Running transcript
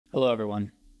Hello,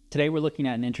 everyone. Today we're looking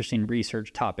at an interesting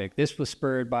research topic. This was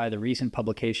spurred by the recent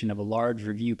publication of a large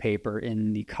review paper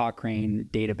in the Cochrane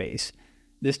database.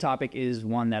 This topic is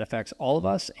one that affects all of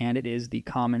us, and it is the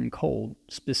common cold.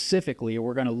 Specifically,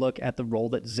 we're going to look at the role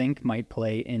that zinc might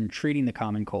play in treating the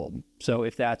common cold. So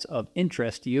if that's of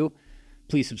interest to you,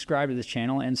 please subscribe to this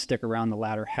channel and stick around the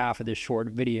latter half of this short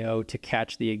video to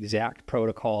catch the exact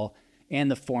protocol and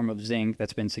the form of zinc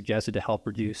that's been suggested to help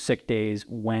reduce sick days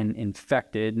when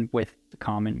infected with the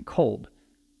common cold.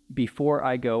 Before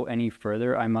I go any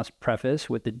further, I must preface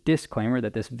with the disclaimer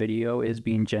that this video is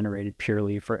being generated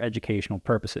purely for educational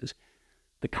purposes.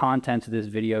 The contents of this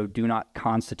video do not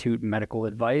constitute medical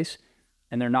advice,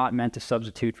 and they're not meant to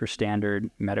substitute for standard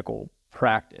medical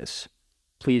practice.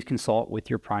 Please consult with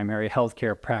your primary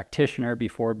healthcare practitioner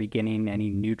before beginning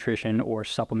any nutrition or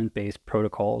supplement-based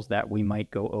protocols that we might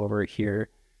go over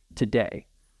here today.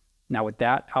 Now, with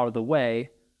that out of the way,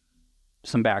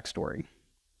 some backstory.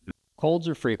 Colds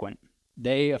are frequent.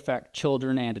 They affect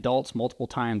children and adults multiple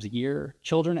times a year.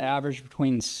 Children average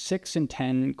between 6 and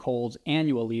 10 colds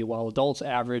annually, while adults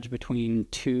average between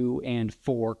 2 and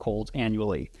 4 colds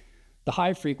annually. The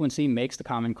high frequency makes the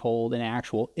common cold an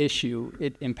actual issue.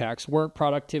 It impacts work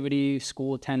productivity,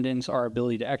 school attendance, our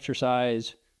ability to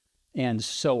exercise, and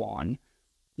so on.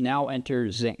 Now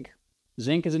enter zinc.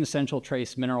 Zinc is an essential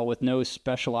trace mineral with no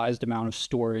specialized amount of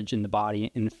storage in the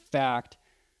body. In fact,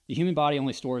 the human body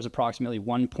only stores approximately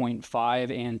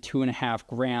 1.5 and 2.5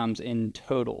 grams in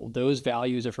total. Those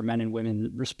values are for men and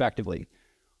women respectively.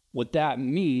 What that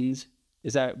means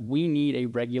is that we need a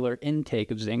regular intake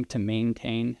of zinc to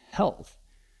maintain health.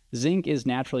 Zinc is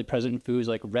naturally present in foods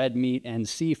like red meat and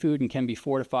seafood and can be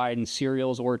fortified in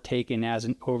cereals or taken as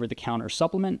an over-the-counter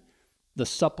supplement. The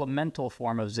supplemental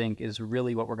form of zinc is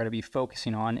really what we're going to be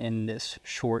focusing on in this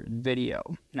short video.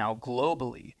 Now,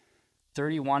 globally,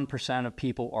 31% of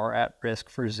people are at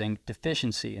risk for zinc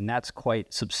deficiency, and that's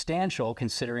quite substantial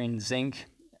considering zinc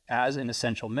as an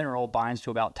essential mineral binds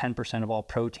to about 10% of all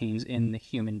proteins in the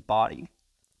human body.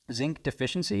 Zinc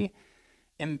deficiency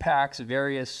impacts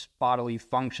various bodily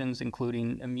functions,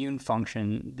 including immune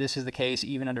function. This is the case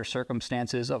even under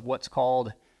circumstances of what's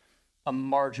called a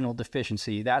marginal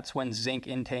deficiency. That's when zinc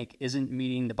intake isn't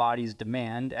meeting the body's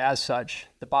demand. As such,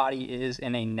 the body is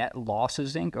in a net loss of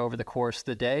zinc over the course of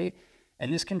the day,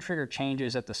 and this can trigger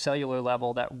changes at the cellular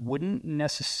level that wouldn't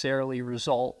necessarily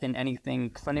result in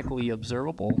anything clinically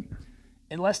observable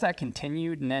unless that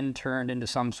continued and then turned into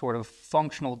some sort of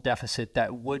functional deficit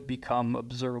that would become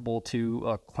observable to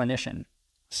a clinician.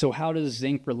 So how does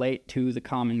zinc relate to the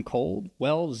common cold?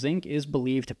 Well, zinc is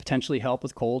believed to potentially help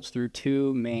with colds through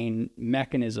two main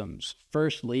mechanisms.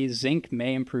 Firstly, zinc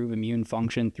may improve immune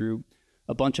function through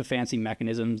a bunch of fancy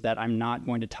mechanisms that I'm not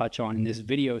going to touch on in this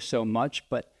video so much,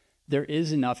 but there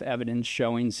is enough evidence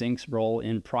showing zinc's role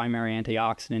in primary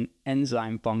antioxidant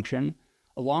enzyme function,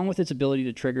 along with its ability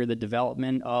to trigger the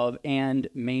development of and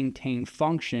maintain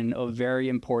function of very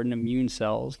important immune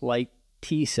cells like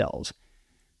T cells.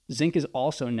 Zinc is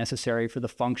also necessary for the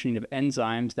functioning of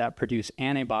enzymes that produce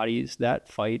antibodies that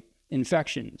fight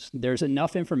infections. There's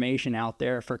enough information out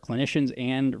there for clinicians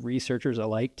and researchers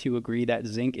alike to agree that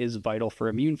zinc is vital for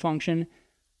immune function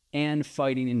and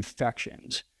fighting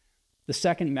infections. The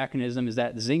second mechanism is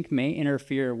that zinc may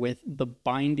interfere with the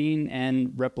binding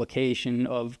and replication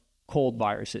of cold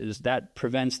viruses that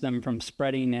prevents them from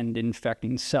spreading and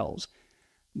infecting cells.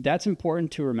 That's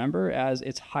important to remember as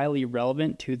it's highly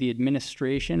relevant to the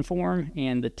administration form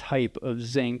and the type of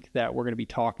zinc that we're going to be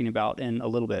talking about in a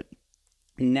little bit.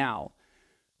 Now,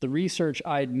 the research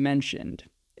I'd mentioned,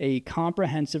 a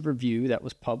comprehensive review that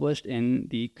was published in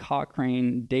the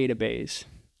Cochrane database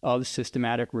of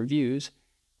systematic reviews,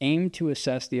 aimed to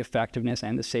assess the effectiveness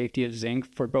and the safety of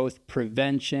zinc for both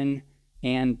prevention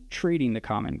and treating the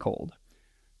common cold.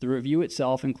 The review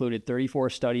itself included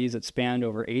 34 studies that spanned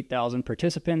over 8,000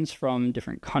 participants from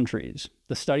different countries.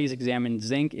 The studies examined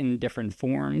zinc in different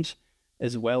forms,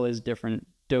 as well as different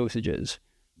dosages.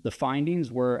 The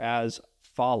findings were as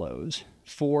follows.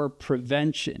 For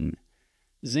prevention,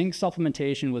 zinc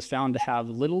supplementation was found to have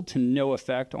little to no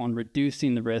effect on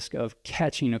reducing the risk of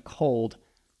catching a cold.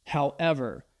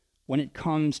 However, when it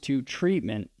comes to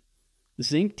treatment,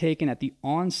 zinc taken at the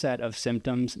onset of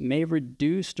symptoms may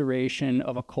reduce duration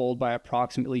of a cold by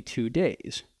approximately 2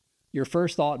 days. Your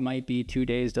first thought might be 2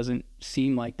 days doesn't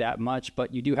seem like that much,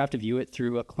 but you do have to view it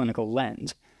through a clinical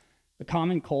lens. The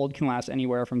common cold can last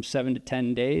anywhere from 7 to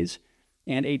 10 days,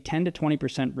 and a 10 to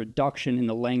 20% reduction in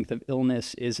the length of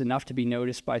illness is enough to be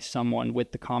noticed by someone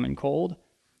with the common cold.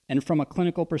 And from a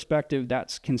clinical perspective,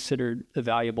 that's considered a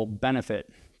valuable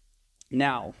benefit.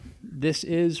 Now, this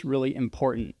is really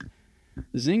important.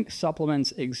 Zinc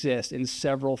supplements exist in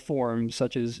several forms,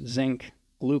 such as zinc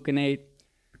gluconate,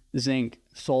 zinc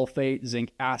sulfate,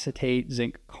 zinc acetate,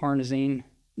 zinc carnosine,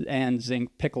 and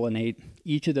zinc picolinate.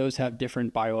 Each of those have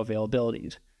different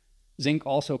bioavailabilities. Zinc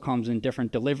also comes in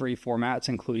different delivery formats,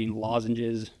 including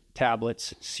lozenges,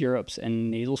 tablets, syrups, and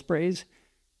nasal sprays.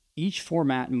 Each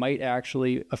format might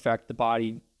actually affect the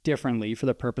body differently for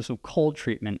the purpose of cold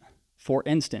treatment. For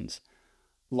instance,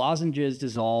 lozenges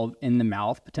dissolve in the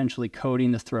mouth, potentially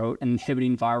coating the throat and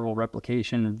inhibiting viral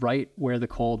replication right where the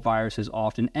cold viruses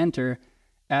often enter,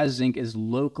 as zinc is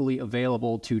locally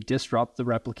available to disrupt the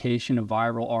replication of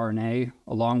viral RNA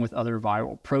along with other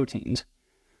viral proteins.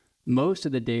 Most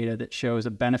of the data that shows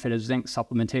a benefit of zinc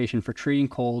supplementation for treating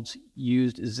colds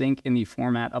used zinc in the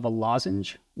format of a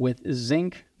lozenge, with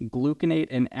zinc, gluconate,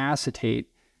 and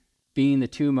acetate being the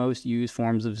two most used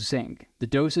forms of zinc. The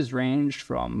doses ranged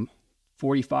from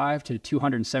 45 to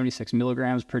 276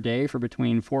 milligrams per day for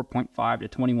between 4.5 to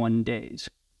 21 days.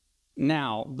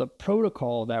 Now, the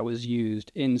protocol that was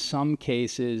used in some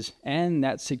cases, and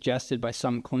that's suggested by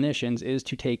some clinicians, is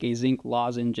to take a zinc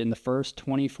lozenge in the first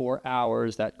 24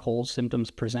 hours that cold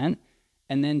symptoms present,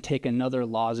 and then take another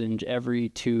lozenge every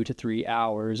 2 to 3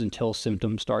 hours until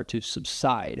symptoms start to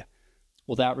subside.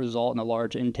 Will that result in a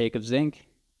large intake of zinc?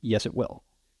 Yes, it will.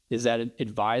 Is that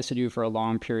advised to do for a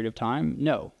long period of time?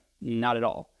 No, not at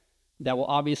all. That will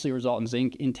obviously result in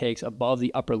zinc intakes above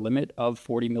the upper limit of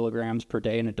 40 milligrams per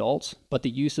day in adults, but the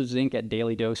use of zinc at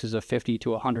daily doses of 50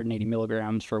 to 180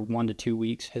 milligrams for 1 to 2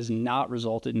 weeks has not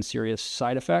resulted in serious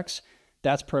side effects.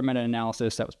 That's per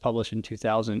meta-analysis that was published in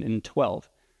 2012.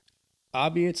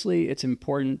 Obviously, it's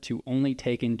important to only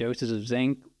take in doses of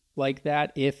zinc like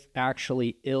that if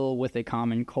actually ill with a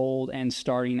common cold and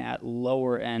starting at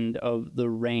lower end of the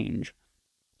range.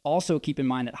 Also, keep in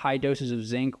mind that high doses of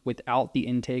zinc without the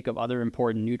intake of other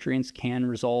important nutrients can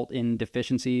result in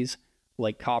deficiencies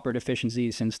like copper deficiency,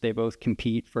 since they both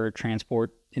compete for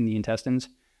transport in the intestines.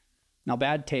 Now,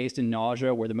 bad taste and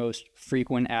nausea were the most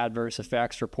frequent adverse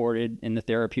effects reported in the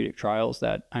therapeutic trials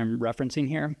that I'm referencing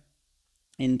here.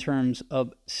 In terms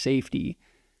of safety,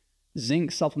 zinc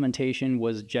supplementation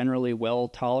was generally well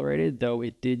tolerated, though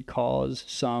it did cause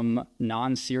some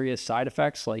non-serious side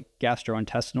effects like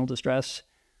gastrointestinal distress.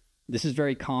 This is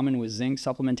very common with zinc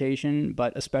supplementation,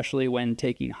 but especially when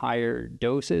taking higher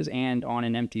doses and on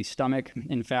an empty stomach.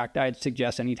 In fact, I'd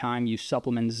suggest anytime you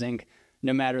supplement zinc,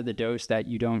 no matter the dose, that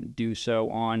you don't do so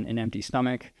on an empty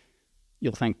stomach.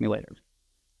 You'll thank me later.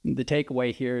 The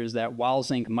takeaway here is that while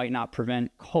zinc might not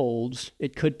prevent colds,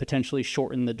 it could potentially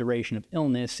shorten the duration of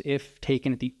illness if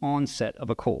taken at the onset of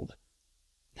a cold.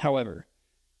 However,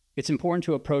 it's important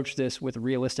to approach this with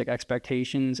realistic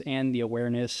expectations and the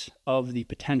awareness of the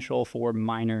potential for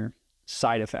minor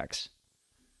side effects.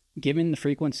 Given the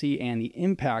frequency and the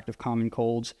impact of common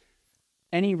colds,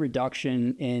 any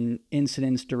reduction in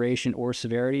incidence, duration, or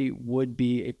severity would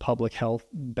be a public health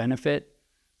benefit.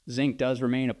 Zinc does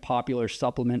remain a popular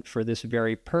supplement for this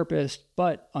very purpose,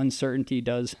 but uncertainty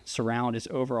does surround its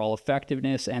overall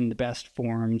effectiveness and the best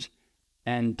forms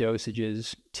and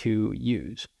dosages to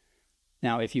use.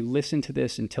 Now, if you listen to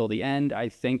this until the end, I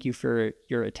thank you for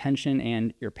your attention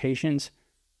and your patience.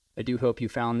 I do hope you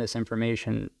found this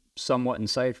information somewhat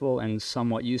insightful and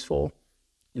somewhat useful.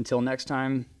 Until next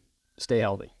time, stay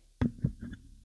healthy.